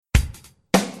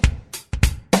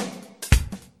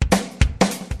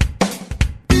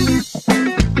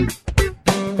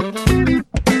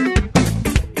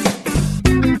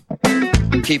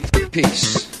keep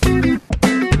peace.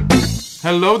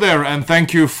 Hello there, and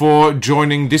thank you for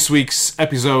joining this week's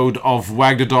episode of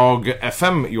Wag the Dog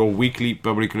FM, your weekly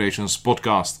public relations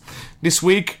podcast. This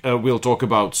week, we'll talk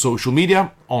about social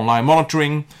media, online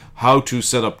monitoring, how to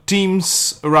set up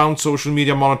teams around social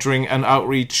media monitoring and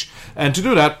outreach. And to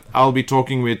do that, I'll be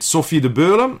talking with Sofie de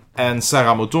Beule and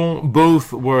Sarah Mouton.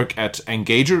 Both work at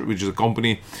Engager, which is a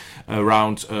company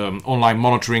around online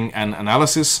monitoring and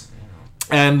analysis.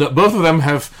 And both of them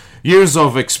have years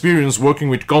of experience working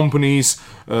with companies,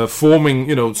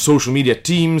 forming, social media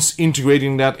teams,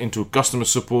 integrating that into customer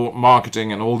support,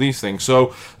 marketing, and all these things.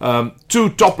 So,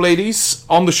 two top ladies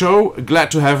on the show. Glad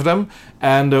to have them,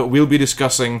 and we'll be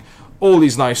discussing all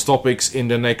these nice topics in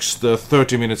the next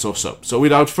 30 minutes or so. So,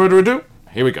 without further ado,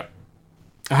 here we go.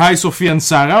 Hi, Sofie and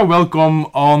Sarah. Welcome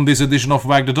on this edition of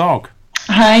Wag the Dog.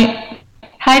 Hi.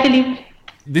 Hi, Philippe.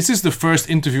 This is the first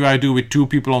interview I do with two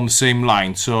people on the same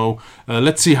line, so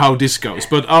let's see how this goes.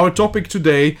 But our topic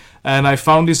today, and I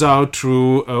found this out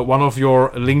through one of your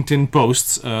LinkedIn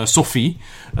posts, Sofie,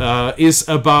 is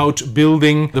about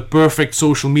building the perfect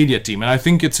social media team. And I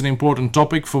think it's an important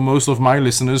topic for most of my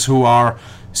listeners who are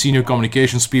senior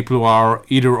communications people who are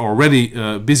either already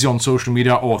busy on social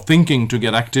media or thinking to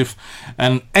get active.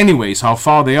 And anyways, how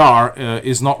far they are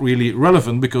is not really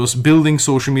relevant, because building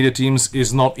social media teams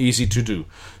is not easy to do.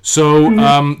 So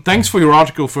thanks for your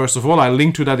article, first of all. I'll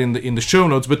link to that in the show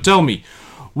notes. But tell me,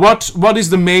 what is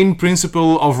the main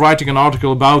principle of writing an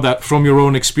article about that from your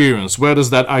own experience? Where does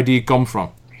that idea come from?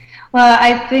 Well,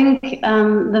 I think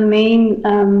the main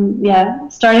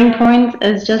starting point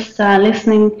is just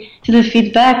listening to the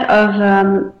feedback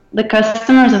of the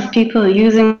customers, of people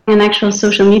using an actual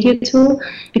social media tool,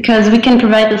 because we can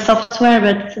provide the software,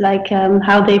 but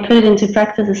how they put it into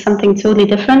practice is something totally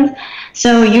different.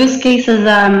 So use cases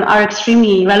are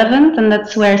extremely relevant, and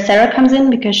that's where Sarah comes in,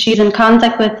 because she's in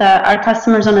contact with our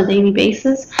customers on a daily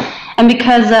basis. And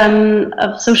because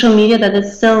of social media that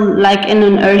is still in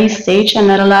an early stage, and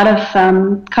that a lot of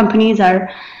companies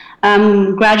are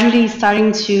gradually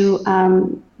starting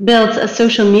to build a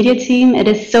social media team, it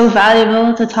is so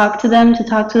valuable to talk to them, to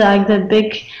talk to the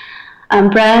big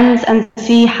brands and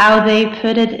see how they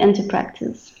put it into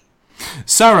practice.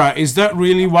 Sarah, is that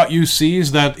really what you see?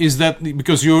 Is that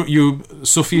because you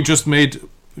Sofie just made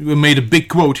a big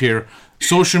quote here?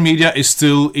 Social media is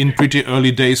still in pretty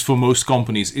early days for most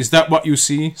companies. Is that what you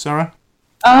see, Sarah?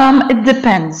 It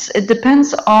depends. It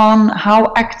depends on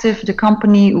how active the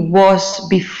company was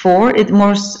before. It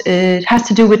has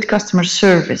to do with customer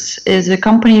service. Is a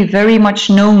company very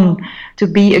much known to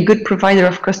be a good provider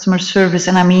of customer service,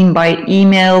 and I mean by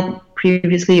email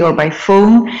previously or by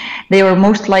phone, they are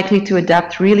most likely to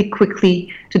adapt really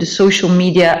quickly to the social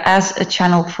media as a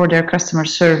channel for their customer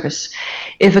service.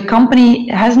 If a company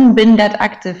hasn't been that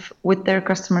active with their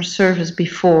customer service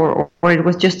before, or it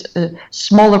was just a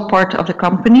smaller part of the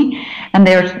company, and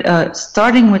they're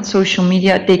starting with social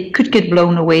media, they could get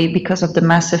blown away because of the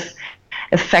massive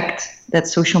effect that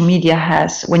social media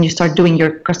has when you start doing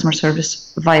your customer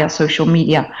service via social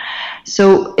media.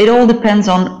 So it all depends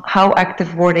on how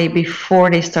active were they before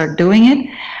they start doing it.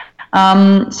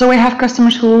 So we have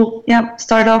customers who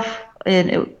start off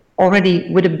already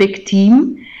with a big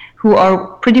team, who are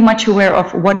pretty much aware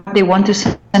of what they want to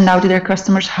send out to their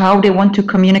customers, how they want to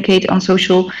communicate on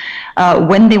social,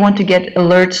 when they want to get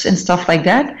alerts and stuff like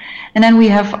that. And then we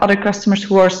have other customers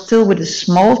who are still with a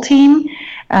small team,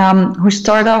 who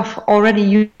start off already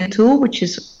using the tool, which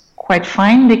is quite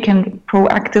fine. They can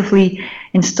proactively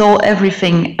install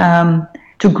everything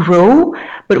to grow.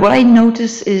 But what I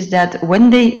notice is that when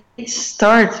they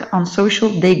start on social,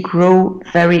 they grow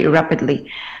very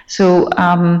rapidly. So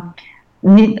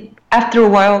after a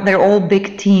while, they're all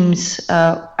big teams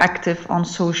active on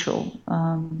social.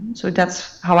 So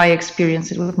that's how I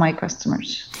experience it with my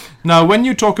customers. Now, when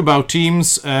you talk about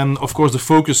teams, and of course the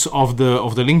focus of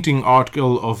the LinkedIn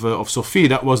article of Sofie,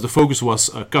 the focus was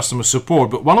customer support.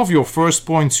 But one of your first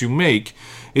points you make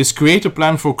is create a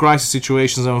plan for crisis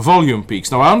situations and volume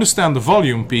peaks. Now, I understand the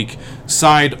volume peak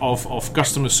side of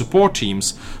customer support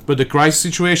teams, but the crisis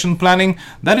situation planning,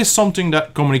 that is something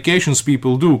that communications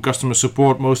people do. Customer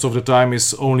support most of the time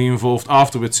is only involved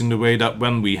afterwards, in the way that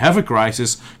when we have a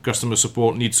crisis, customer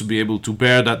support needs to be able to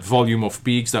bear that volume of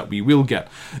peaks that we will get.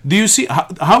 Do you see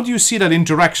how do you see that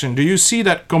interaction? Do you see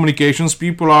that communications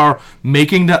people are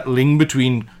making that link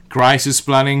between crisis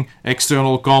planning,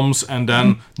 external comms, and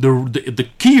then the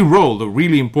key role, the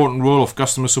really important role of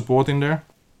customer support in there?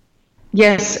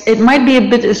 Yes, it might be a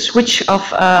bit a switch of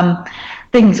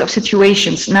things, of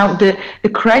situations. Now, the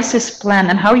crisis plan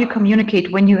and how you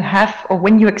communicate when you have or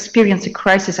when you experience a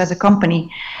crisis as a company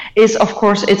is, of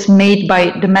course, it's made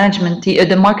by the management,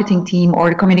 the marketing team or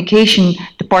the communication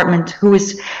department who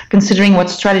is considering what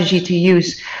strategy to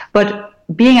use. But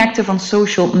being active on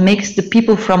social makes the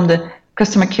people from the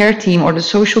customer care team or the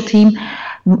social team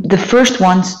the first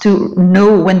ones to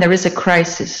know when there is a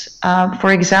crisis.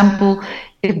 For example,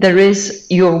 if there is,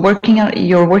 you're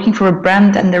working for a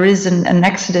brand and there is an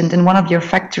accident in one of your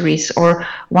factories or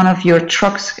one of your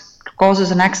trucks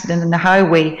causes an accident in the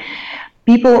highway,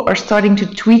 people are starting to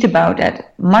tweet about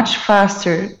that much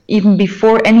faster, even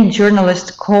before any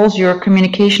journalist calls your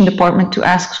communication department to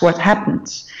ask what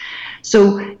happens.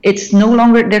 So it's no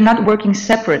longer, they're not working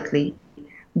separately.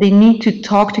 They need to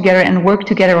talk together and work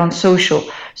together on social.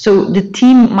 So the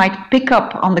team might pick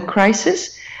up on the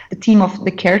crisis. The team of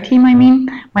the care team,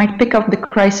 might pick up the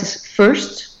crisis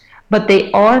first, but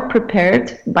they are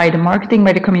prepared by the marketing,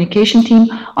 by the communication team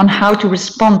on how to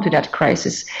respond to that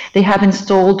crisis. They have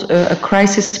installed a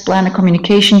crisis plan, a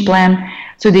communication plan,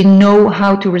 so they know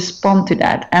how to respond to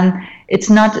that. And it's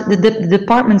not, the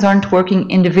departments aren't working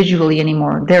individually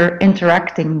anymore. They're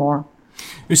interacting more.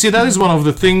 You see, that is one of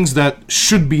the things that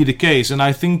should be the case, and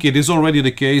I think it is already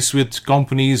the case with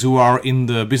companies who are in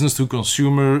the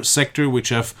business-to-consumer sector, which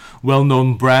have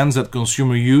well-known brands that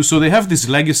consumer use. So they have this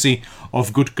legacy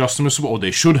of good customer support, or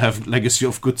they should have legacy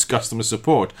of good customer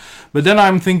support. But then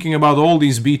I'm thinking about all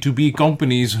these B2B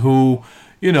companies who,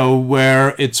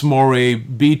 where it's more a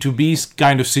B2B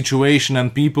kind of situation,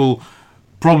 and people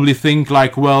probably think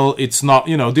like, well, it's not,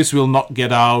 this will not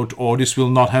get out, or this will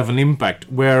not have an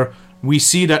impact, where we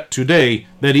see that today,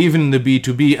 that even in the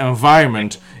B2B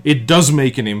environment, it does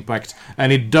make an impact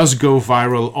and it does go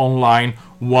viral online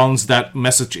once that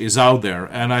message is out there.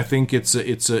 And I think it's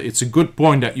a good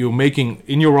point that you're making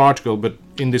in your article, but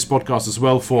in this podcast as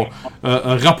well, for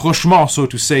a rapprochement, so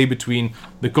to say, between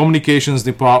the communications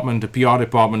department, the PR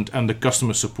department, and the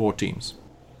customer support teams.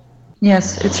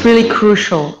 Yes, it's really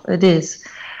crucial. It is.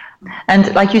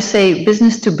 And like you say,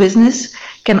 business to business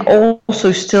can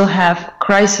also still have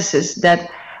crises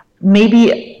that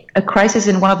maybe a crisis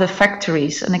in one of the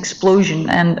factories, an explosion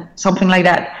and something like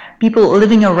that. People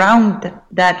living around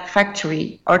that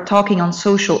factory are talking on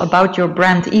social about your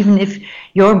brand, even if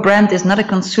your brand is not a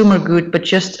consumer good, but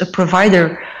just a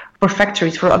provider for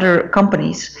factories, for other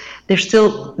companies. They're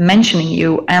still mentioning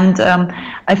you. And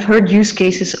I've heard use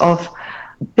cases of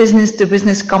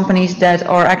business-to-business companies that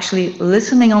are actually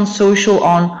listening on social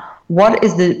on what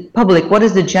is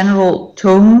the general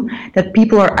tone that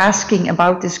people are asking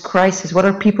about this crisis, what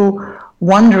are people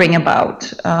wondering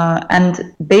about,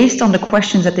 and based on the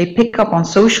questions that they pick up on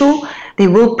social, they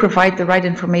will provide the right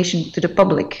information to the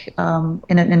public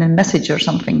in a message or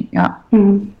something. Yeah.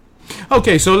 Mm-hmm.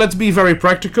 Okay, so let's be very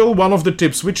practical. One of the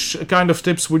tips, which kind of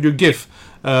tips would you give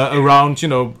around,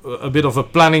 a bit of a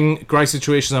planning crisis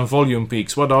situations and volume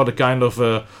peaks? What are the kind of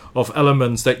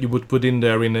elements that you would put in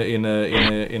there in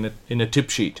a tip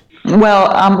sheet?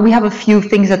 Well, we have a few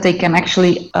things that they can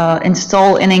actually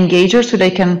install in Engager, so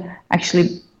they can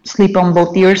actually sleep on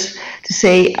both ears, to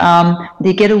say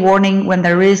they get a warning when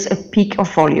there is a peak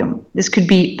of volume. This could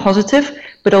be positive,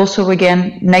 but also,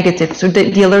 again, negative. So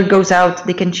the alert goes out,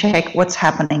 they can check what's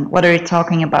happening, what are they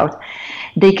talking about.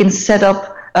 They can set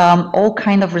up all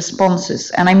kind of responses.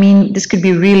 And I mean, this could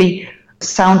be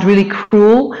sound really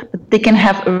cruel, but they can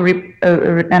have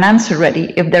an answer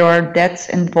ready if there are deaths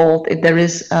involved, if there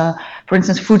is, for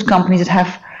instance, food companies that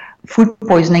have food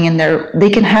poisoning in there, they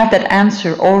can have that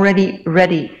answer already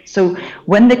ready. So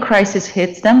when the crisis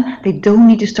hits them, they don't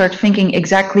need to start thinking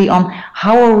exactly on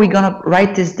how are we going to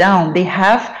write this down. They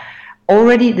have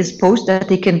already this post that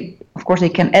they can, of course, they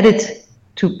can edit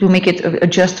to make it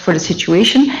adjust for the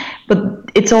situation, but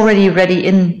it's already ready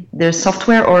in their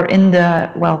software or in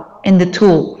the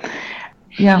tool.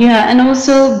 Yeah, and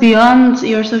also beyond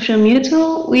your social media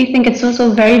tool, we think it's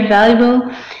also very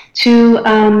valuable to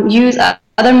use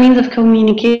other means of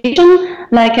communication,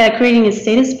 like creating a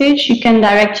status page you can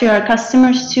direct your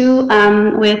customers to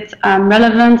with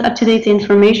relevant, up-to-date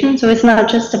information. So it's not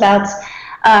just about,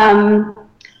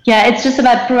 it's just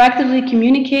about proactively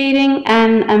communicating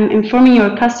and informing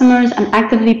your customers and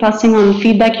actively passing on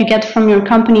feedback you get from your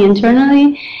company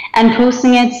internally and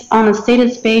posting it on a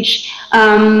status page,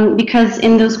 because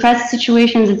in those crisis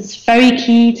situations, it's very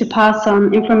key to pass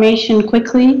on information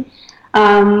quickly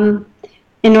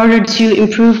in order to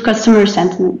improve customer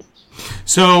sentiment.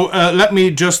 So let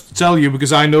me just tell you,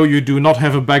 because I know you do not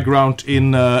have a background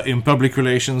in public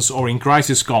relations or in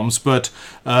crisis comms, but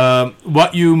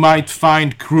what you might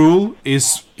find cruel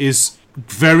is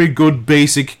very good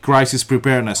basic crisis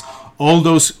preparedness. All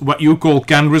those, what you call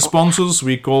canned responses,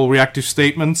 we call reactive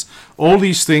statements, all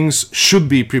these things should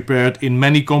be prepared. In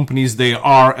many companies, they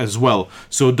are as well.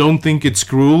 So don't think it's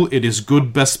cruel. It is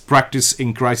good best practice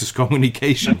in crisis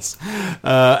communications.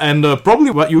 And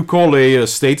probably what you call a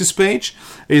status page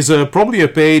is probably a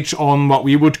page on what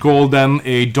we would call then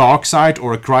a dark site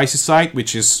or a crisis site,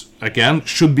 which is, again,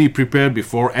 should be prepared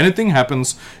before anything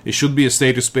happens. It should be a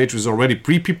status page which is already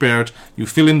pre-prepared. You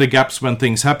fill in the gaps when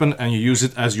things happen and you use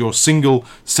it as your single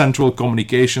central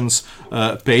communications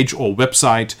page or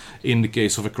website in the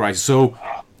case of a crisis. So,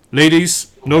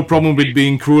 ladies, no problem with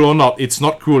being cruel or not. It's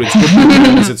not cruel. It's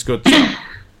good. It's good.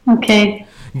 Okay.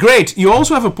 Great. You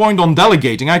also have a point on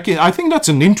delegating. I think that's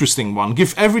an interesting one.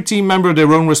 Give every team member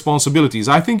their own responsibilities.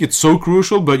 I think it's so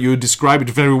crucial, but you describe it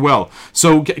very well.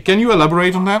 So can you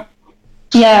elaborate on that?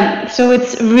 Yeah, so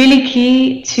it's really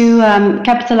key to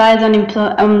capitalize on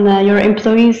your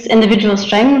employees' individual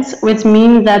strengths, which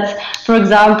means that, for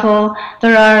example,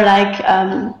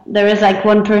 there is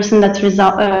one person that's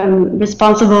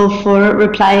responsible for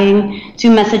replying to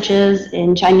messages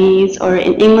in Chinese or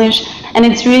in English, and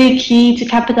it's really key to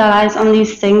capitalize on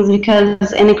these things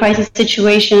because in a crisis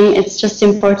situation, it's just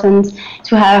important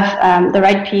to have the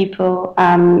right people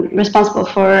responsible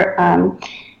for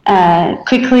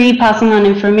quickly passing on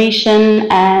information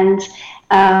and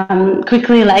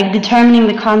quickly determining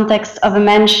the context of a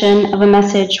mention of a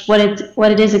message, what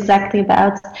it is exactly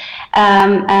about,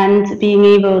 and being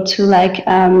able to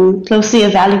closely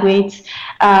evaluate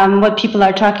what people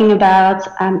are talking about,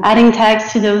 adding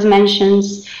tags to those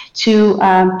mentions to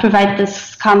provide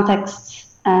this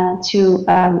context to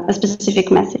a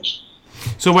specific message.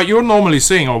 So what you're normally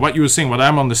saying, or what you're saying, what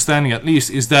I'm understanding at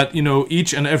least, is that,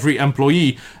 each and every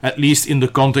employee, at least in the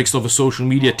context of a social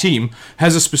media team,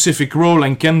 has a specific role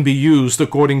and can be used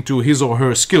according to his or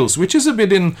her skills, which is a bit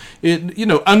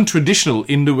untraditional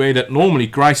in the way that normally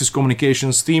crisis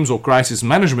communications teams or crisis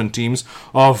management teams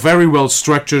are very well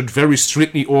structured, very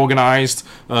strictly organized,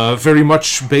 very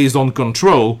much based on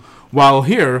control, while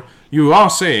here you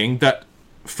are saying that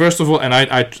first of all, and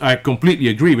I completely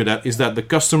agree with that, is that the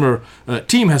customer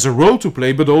team has a role to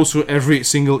play, but also every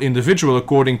single individual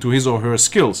according to his or her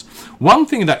skills. One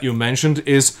thing that you mentioned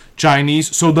is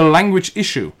Chinese, so the language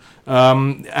issue.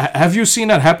 Have you seen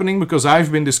that happening? Because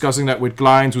I've been discussing that with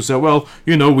clients who say, well,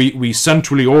 we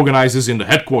centrally organize this in the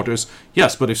headquarters.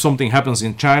 Yes, but if something happens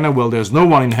in China, well, there's no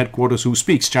one in headquarters who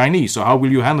speaks Chinese. So how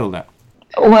will you handle that?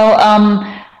 Well,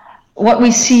 what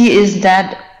we see is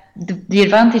that the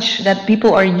advantage that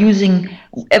people are using,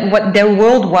 what they're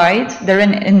worldwide, they're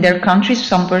in their countries.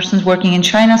 Some persons working in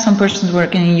China, some persons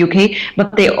working in UK,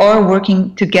 but they are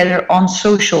working together on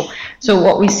social. So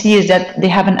what we see is that they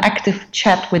have an active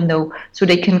chat window, so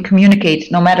they can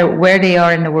communicate no matter where they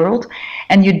are in the world.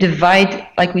 And you divide,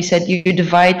 like we said, you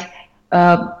divide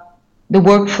the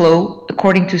workflow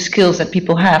according to skills that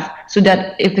people have, so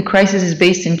that if the crisis is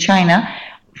based in China,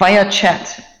 via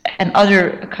chat and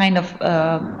other kind of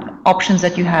options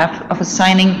that you have of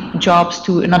assigning jobs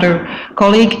to another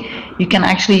colleague, you can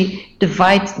actually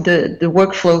divide the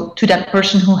workflow to that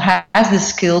person who has the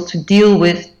skill to deal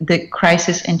with the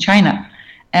crisis in China,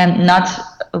 and not,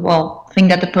 think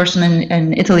that the person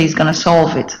in Italy is going to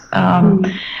solve it.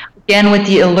 Again, with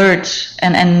the alerts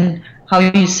and how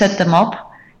you set them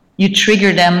up, you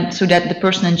trigger them so that the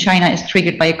person in China is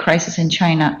triggered by a crisis in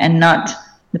China and not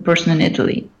the person in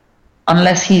Italy,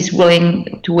 unless he's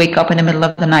willing to wake up in the middle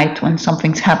of the night when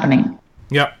something's happening.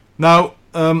 Yeah. Now,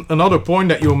 another point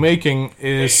that you're making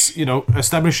is,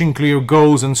 establishing clear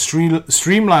goals and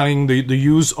streamlining the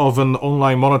use of an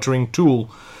online monitoring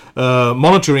tool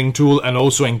and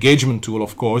also engagement tool,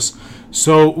 of course.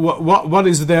 So, what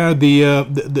is there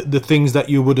the things that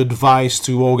you would advise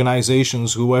to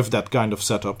organizations who have that kind of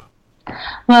setup?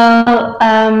 Well,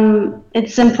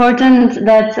 it's important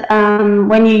that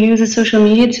when you use a social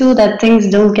media tool that things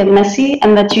don't get messy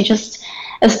and that you just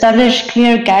establish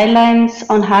clear guidelines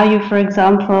on how you, for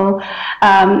example,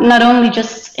 not only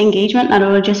just engagement, not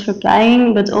only just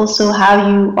replying, but also how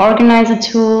you organize a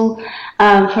tool.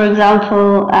 For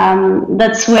example,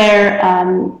 that's where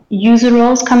user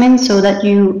roles come in, so that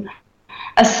you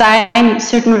assign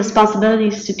certain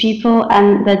responsibilities to people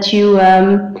and that you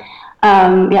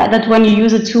that when you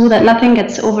use a tool that nothing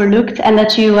gets overlooked, and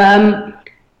that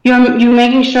you're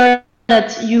making sure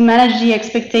that you manage the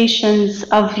expectations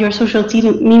of your social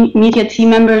media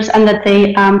team members, and that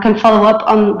they can follow up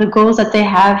on the goals that they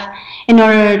have in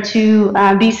order to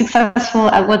be successful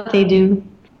at what they do.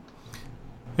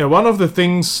 Yeah, one of the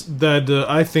things that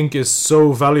I think is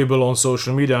so valuable on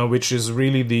social media, which is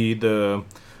really the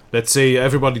let's say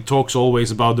everybody talks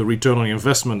always about the return on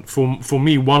investment. For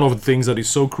me, one of the things that is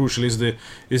so crucial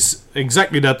is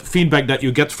exactly that feedback that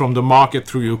you get from the market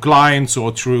through your clients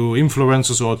or through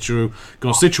influencers or through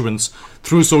constituents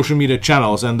through social media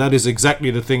channels. And that is exactly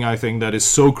the thing I think that is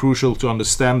so crucial to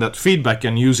understand that feedback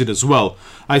and use it as well.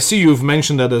 I see you've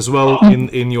mentioned that as well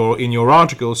in your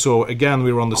article. So again,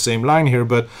 we're on the same line here.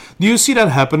 But do you see that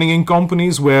happening in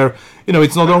companies where, you know,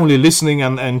 it's not only listening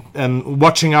and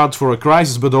watching out for a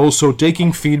crisis, but also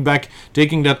taking feedback,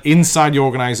 taking that inside the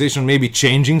organization, maybe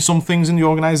changing some things in the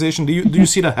organization? Do you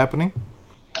see that happening?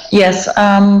 Yes,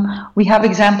 we have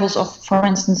examples of, for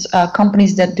instance,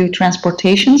 companies that do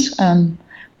transportations,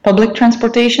 public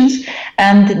transportations,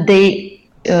 and they,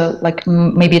 like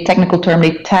maybe a technical term,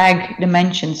 they tag the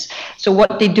mentions. So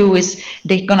what they do is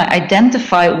they're going to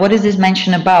identify what is this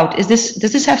mention about. Does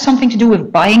this have something to do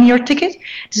with buying your ticket?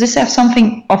 Does this have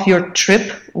something of your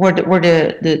trip where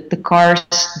the car's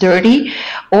dirty?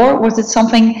 Or was it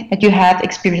something that you had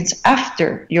experienced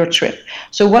after your trip?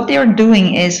 So what they are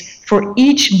doing is, for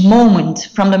each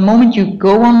moment, from the moment you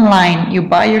go online, you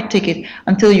buy your ticket,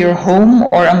 until you're home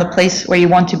or on the place where you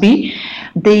want to be,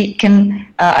 they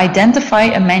can identify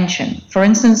a mention. For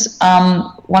instance,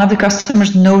 one of the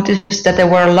customers noticed that there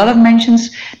were a lot of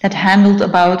mentions that handled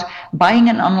about buying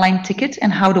an online ticket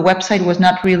and how the website was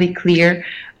not really clear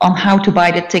on how to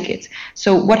buy the ticket.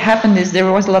 So what happened is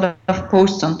there was a lot of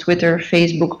posts on Twitter,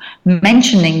 Facebook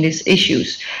mentioning these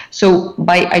issues. So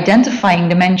by identifying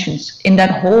the mentions in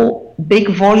that whole big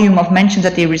volume of mentions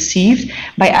that they received,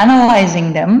 by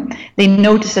analyzing them, they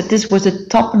noticed that this was the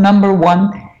top number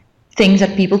one things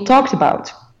that people talked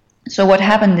about. So what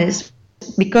happened is,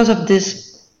 because of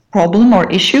this problem or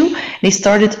issue, they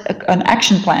started an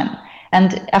action plan.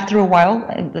 And after a while,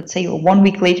 let's say 1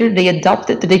 week later, they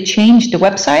changed the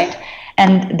website,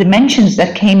 and the mentions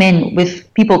that came in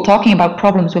with people talking about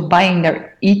problems with buying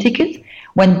their e-ticket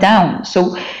went down.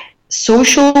 So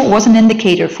social was an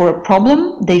indicator for a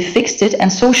problem, they fixed it,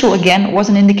 and social again was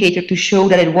an indicator to show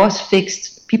that it was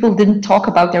fixed. People didn't talk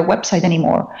about their website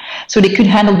anymore. So they could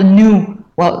handle the new,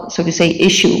 well, so to say,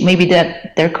 issue, maybe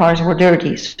that their cars were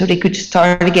dirty. So they could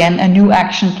start again a new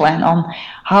action plan on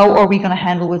how are we going to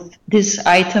handle with this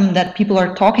item that people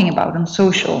are talking about on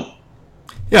social.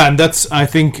 Yeah, and I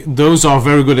think those are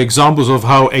very good examples of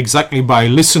how exactly by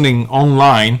listening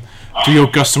online to your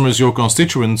customers, your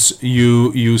constituents,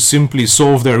 you simply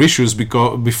solve their issues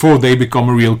before they become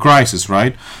a real crisis,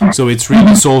 right? So it's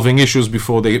really solving issues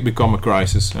before they become a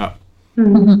crisis. Yeah.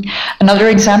 Mm-hmm. Another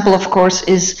example, of course,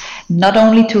 is not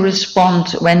only to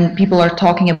respond when people are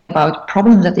talking about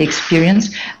problems that they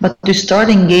experience, but to start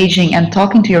engaging and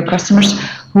talking to your customers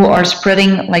who are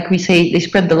spreading, like we say, they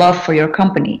spread the love for your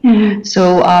company. Mm-hmm.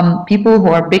 So people who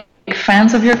are big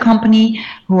fans of your company,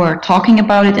 who are talking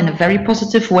about it in a very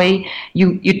positive way,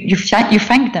 you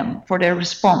thank them for their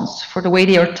response, for the way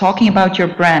they are talking about your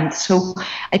brand. So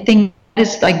I think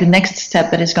is like the next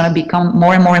step that is going to become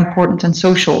more and more important in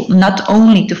social, not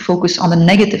only to focus on the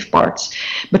negative parts,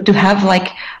 but to have like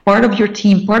part of your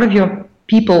team, part of your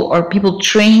people or people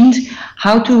trained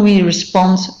how do we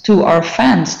respond to our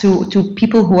fans, to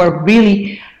people who are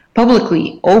really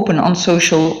publicly open on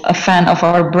social, a fan of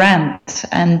our brand,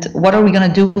 and what are we going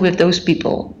to do with those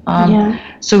people?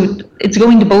 So it's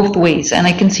going to both ways, and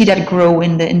I can see that grow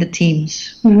in the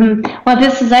teams. Mm-hmm. Well,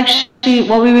 this is actually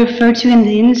what we refer to in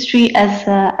the industry as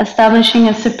establishing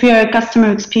a superior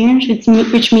customer experience,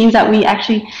 which means that we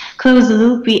actually close the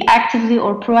loop. We actively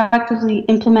or proactively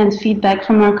implement feedback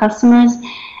from our customers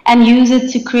and use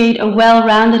it to create a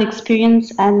well-rounded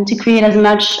experience and to create as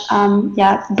much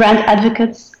brand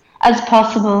advocates as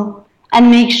possible,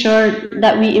 and make sure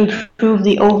that we improve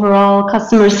the overall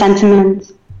customer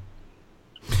sentiment.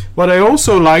 What I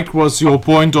also liked was your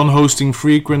point on hosting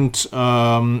frequent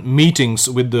meetings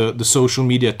with the social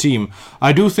media team.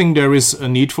 I do think there is a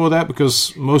need for that,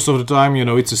 because most of the time, you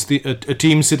know, it's a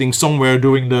team sitting somewhere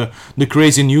doing the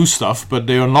crazy new stuff, but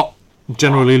they are not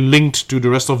generally linked to the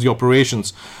rest of the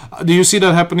operations. Do you see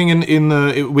that happening in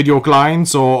with your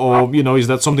clients, or you know, is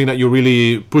that something that you're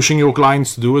really pushing your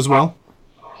clients to do as well?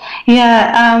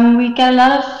 Yeah, we get a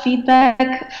lot of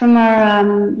feedback from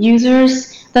our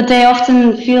users that they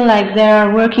often feel like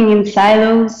they're working in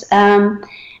silos, and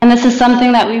this is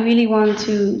something that we really want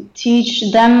to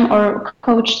teach them or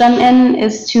coach them in,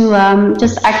 is to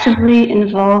just actively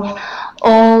involve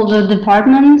all the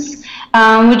departments.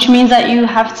 Which means that you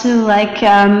have to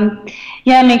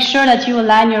make sure that you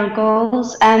align your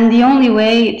goals, and the only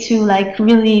way to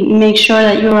really make sure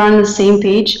that you're on the same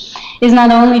page is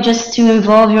not only just to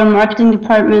involve your marketing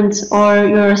department or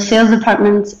your sales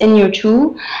department in your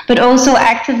tool, but also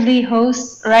actively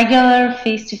host regular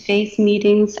face-to-face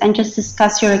meetings and just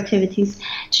discuss your activities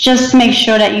to just make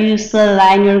sure that you still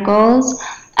align your goals.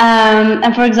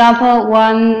 And for example,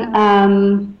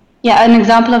 an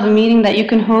example of a meeting that you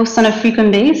can host on a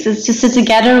frequent basis is to sit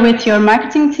together with your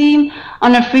marketing team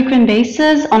on a frequent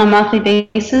basis, on a monthly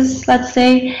basis, let's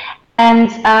say, and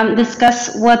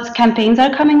discuss what campaigns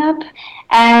are coming up,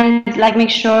 and like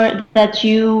make sure that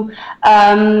you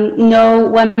know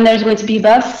when there's going to be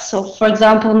buzz. So for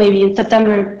example, maybe in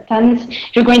September 10th,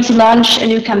 you're going to launch a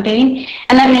new campaign,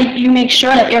 and then you make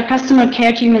sure that your customer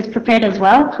care team is prepared as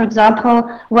well. For example,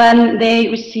 when they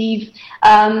receive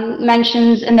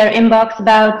mentions in their inbox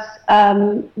about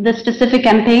the specific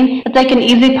campaign, that they can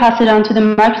easily pass it on to the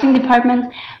marketing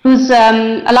department, who's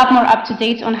a lot more up to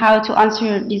date on how to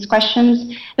answer these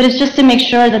questions. But it's just to make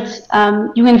sure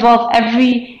that you involve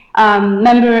every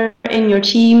member in your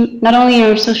team, not only in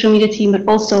your social media team, but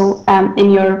also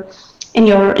in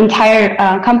your entire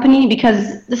company,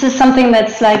 because this is something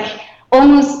that's like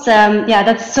almost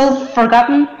that's so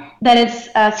forgotten, that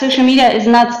it's social media is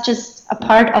not just a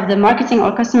part of the marketing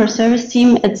or customer service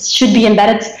team. It should be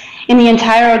embedded in the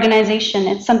entire organization.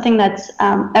 It's something that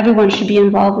everyone should be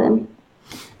involved in.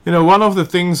 You know, one of the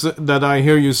things that I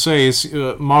hear you say is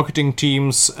marketing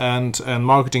teams and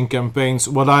marketing campaigns.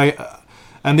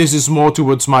 And this is more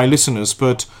towards my listeners,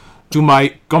 but to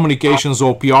my communications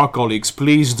or PR colleagues,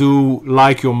 please do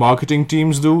like your marketing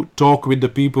teams do. Talk with the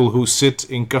people who sit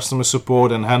in customer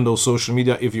support and handle social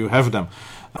media if you have them.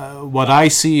 What I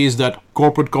see is that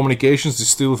corporate communications is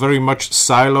still very much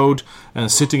siloed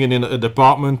and sitting in a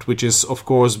department which is, of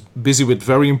course, busy with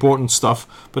very important stuff.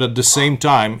 But at the same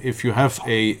time, if you have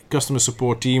a customer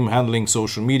support team handling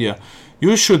social media,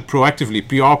 you should proactively,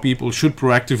 PR people should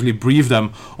proactively brief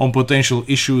them on potential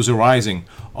issues arising,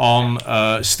 on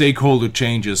stakeholder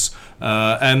changes,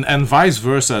 and vice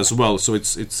versa as well. So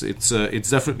it's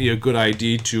definitely a good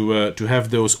idea to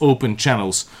have those open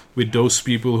channels with those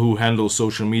people who handle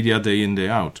social media day in, day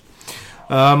out.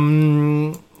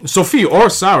 Sofie or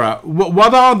Sarah,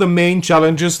 what are the main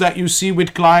challenges that you see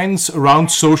with clients around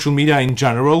social media in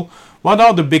general? What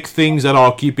are the big things that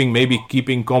are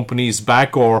keeping companies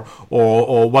back, or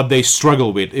what they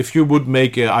struggle with? If you would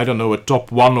make a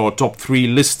top 1 or top 3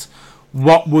 list,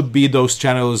 what would be those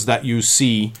channels that you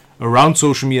see around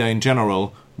social media in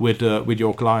general with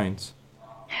your clients?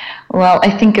 Well,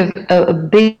 I think a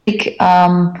big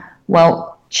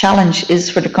challenge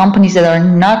is for the companies that are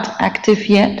not active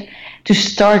yet to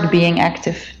start being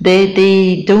active.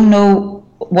 They don't know.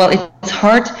 Well, it's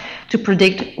hard to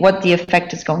predict what the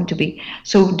effect is going to be.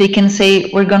 So they can say,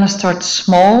 we're going to start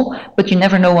small, but you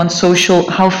never know on social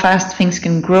how fast things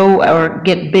can grow or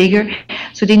get bigger.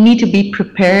 So they need to be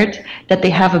prepared that they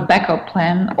have a backup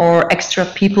plan or extra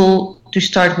people to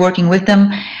start working with them.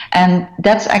 And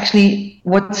that's actually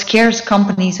what scares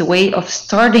companies away of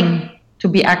starting to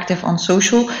be active on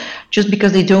social, just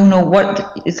because they don't know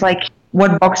what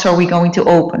box are we going to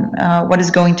open? What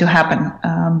is going to happen?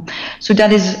 So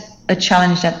that is a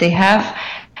challenge that they have.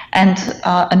 And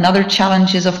another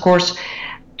challenge is, of course,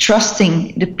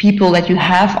 trusting the people that you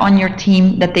have on your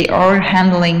team, that they are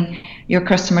handling your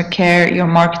customer care, your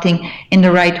marketing in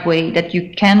the right way, that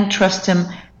you can trust them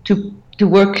to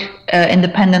work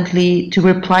independently, to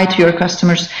reply to your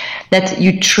customers, that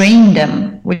you train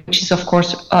them, which is, of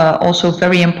course, also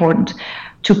very important,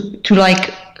 the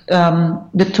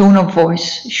tone of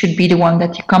voice should be the one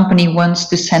that your company wants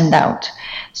to send out.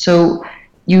 So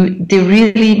they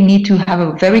really need to have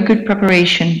a very good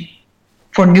preparation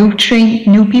for new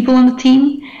people on the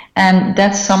team, and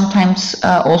that's sometimes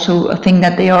also a thing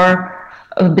that they are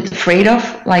a bit afraid of.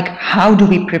 Like, how do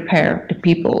we prepare the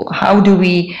people? How do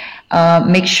we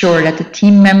make sure that the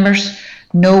team members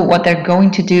know what they're going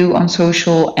to do on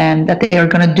social and that they are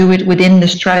going to do it within the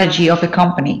strategy of the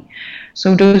company?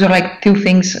 So those are like two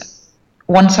things.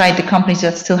 One side, the companies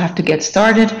that still have to get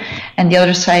started, and the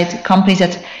other side, companies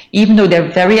that, even though they're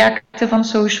very active on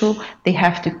social, they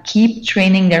have to keep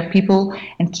training their people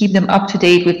and keep them up to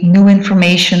date with new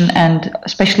information, and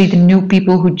especially the new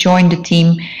people who join the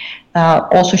team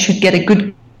also should get a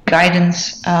good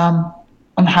guidance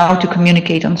on how to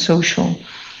communicate on social.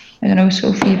 I don't know,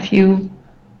 Sofie, if you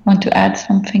want to add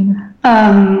something.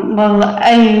 Well,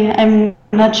 I'm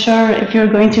not sure if you're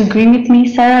going to agree with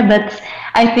me, Sarah, but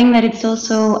I think that it's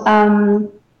also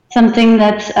something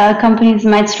that companies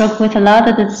might struggle with a lot,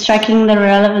 that it's tracking the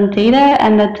relevant data,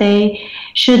 and that they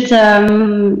should that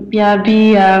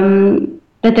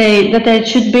it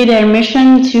should be their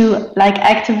mission to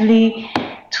actively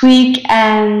tweak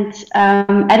and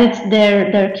edit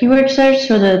their keyword search,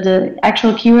 so the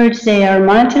actual keywords they are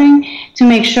monitoring, to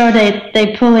make sure that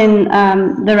they pull in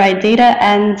the right data,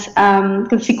 and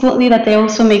consequently that they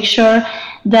also make sure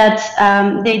that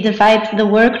they divide the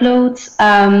workload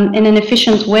in an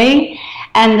efficient way,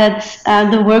 and that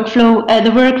the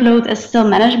workload is still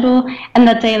manageable, and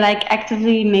that they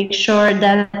actively make sure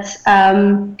that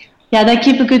they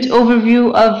keep a good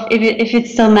overview of if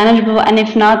it's still manageable, and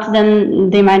if not, then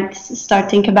they might start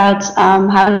think about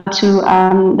how to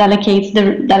delegate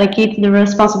the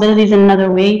responsibilities in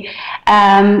another way,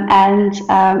 and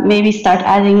maybe start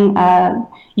adding more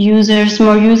users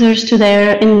to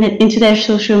into their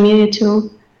social media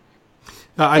tool.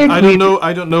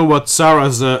 I don't know what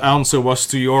Sarah's answer was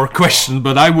to your question,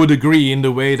 but I would agree in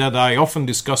the way that I often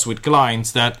discuss with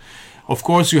clients that, of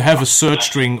course, you have a search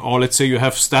string, or let's say you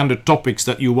have standard topics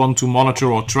that you want to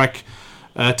monitor or track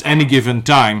at any given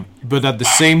time. But at the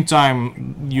same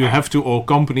time, you have to, or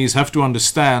companies have to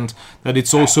understand that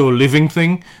it's also a living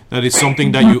thing, that it's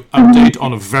something that you update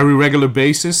on a very regular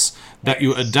basis, that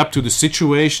you adapt to the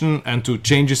situation and to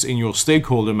changes in your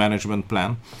stakeholder management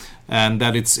plan. And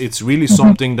that it's really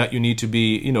something that you need to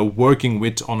be, working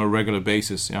with on a regular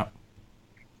basis. Yeah.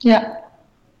 Yeah,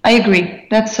 I agree.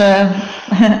 That's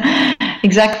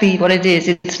exactly what it is.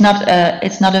 It's not a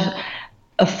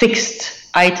fixed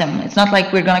item. It's not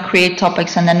like we're going to create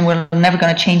topics and then we're never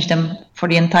going to change them for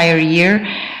the entire year.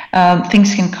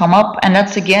 Things can come up, and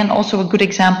that's again also a good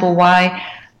example why,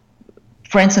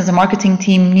 for instance, the marketing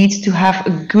team needs to have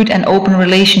a good and open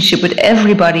relationship with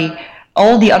everybody,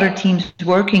 all the other teams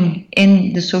working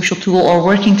in the social tool or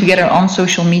working together on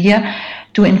social media,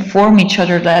 to inform each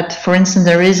other that, for instance,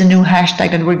 there is a new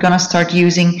hashtag that we're going to start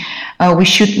using. We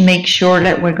should make sure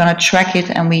that we're going to track it,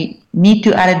 and we need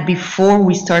to add it before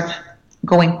we start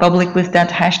going public with that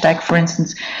hashtag, for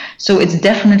instance. So it's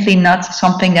definitely not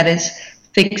something that is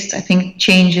fixed. I think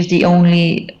change is the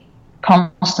only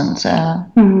constant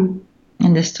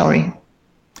in this story.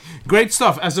 Great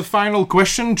stuff. As a final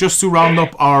question, just to round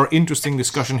up our interesting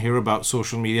discussion here about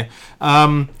social media,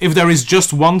 if there is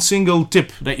just one single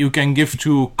tip that you can give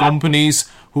to companies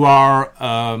who are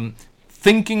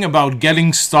thinking about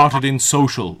getting started in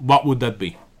social, what would that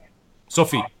be?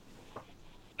 Sofie?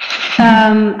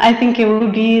 I think it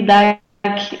would be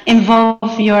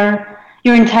involve your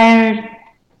entire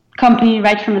company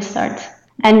right from the start.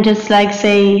 And just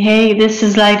say, hey, this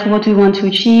is what we want to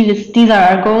achieve. These are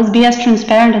our goals. Be as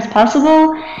transparent as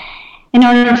possible in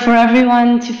order for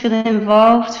everyone to feel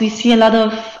involved. We see a lot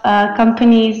of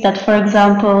companies that, for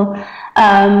example,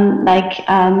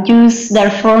 use their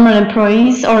former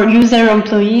employees or use their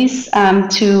employees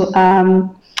as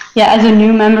a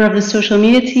new member of the social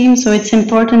media team. So it's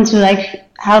important to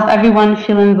help everyone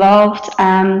feel involved.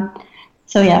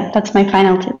 That's my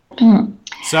final tip.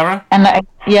 Sarah? And I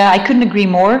couldn't agree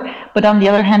more. But on the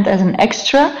other hand, as an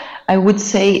extra, I would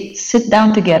say sit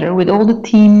down together with all the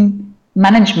team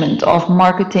management of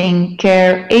marketing,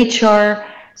 care, HR,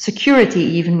 security,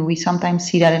 even we sometimes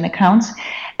see that in accounts,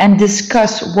 and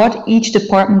discuss what each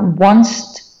department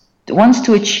wants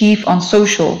to achieve on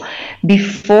social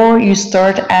before you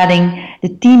start adding the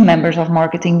team members of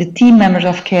marketing, the team members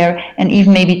of care, and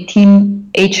even maybe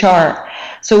team HR.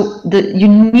 So you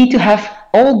need to have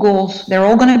all goals. They're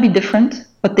all going to be different,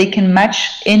 but they can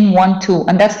match in one tool.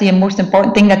 And that's the most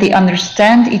important thing, that they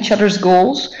understand each other's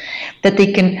goals, that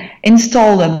they can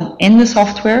install them in the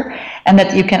software, and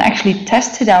that you can actually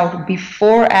test it out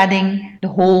before adding the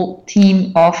whole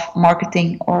team of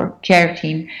marketing or care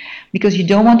team. Because you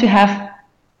don't want to have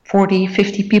 40,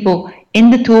 50 people in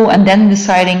the tool and then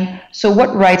deciding, so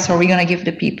what rights are we going to give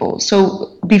the people?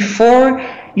 So before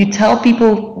you tell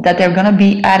people that they're going to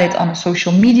be added on a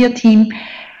social media team,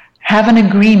 have an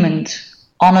agreement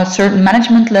on a certain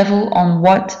management level on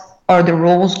what are the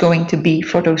roles going to be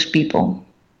for those people.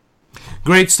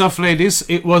 Great stuff, ladies.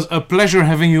 It was a pleasure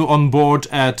having you on board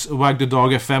at Wag the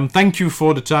Dog FM. Thank you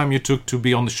for the time you took to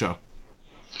be on the show.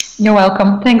 You're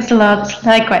welcome. Thanks a lot.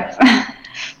 Likewise.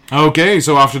 Okay,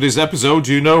 so after this episode,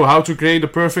 you know how to create a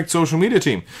perfect social media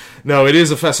team. Now, it is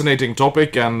a fascinating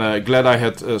topic, and glad I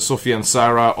had Sofie and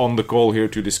Sarah on the call here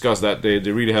to discuss that. They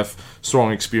really have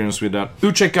strong experience with that.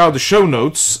 Do check out the show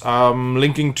notes,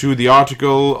 linking to the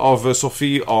article of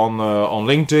Sofie on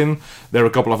LinkedIn. There are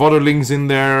a couple of other links in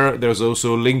there. There's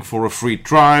also a link for a free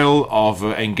trial of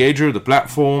Engager, the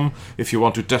platform, if you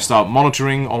want to test out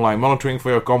online monitoring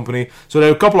for your company. So there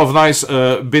are a couple of nice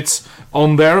bits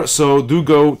on there. So do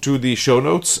go to the show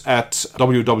notes at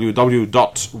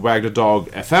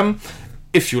www.wagthedog.fm.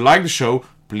 If you like the show,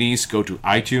 please go to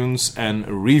iTunes and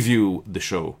review the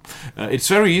show. It's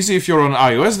very easy if you're on an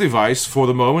iOS device for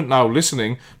the moment now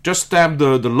listening. Just tap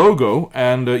the logo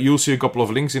and you'll see a couple of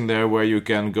links in there where you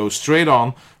can go straight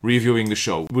on reviewing the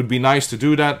show. It would be nice to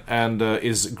do that and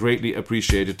is greatly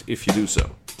appreciated if you do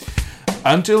so.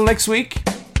 Until next week,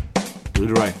 do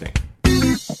the right thing.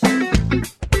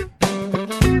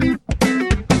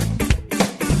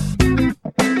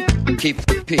 Keep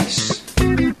the peace.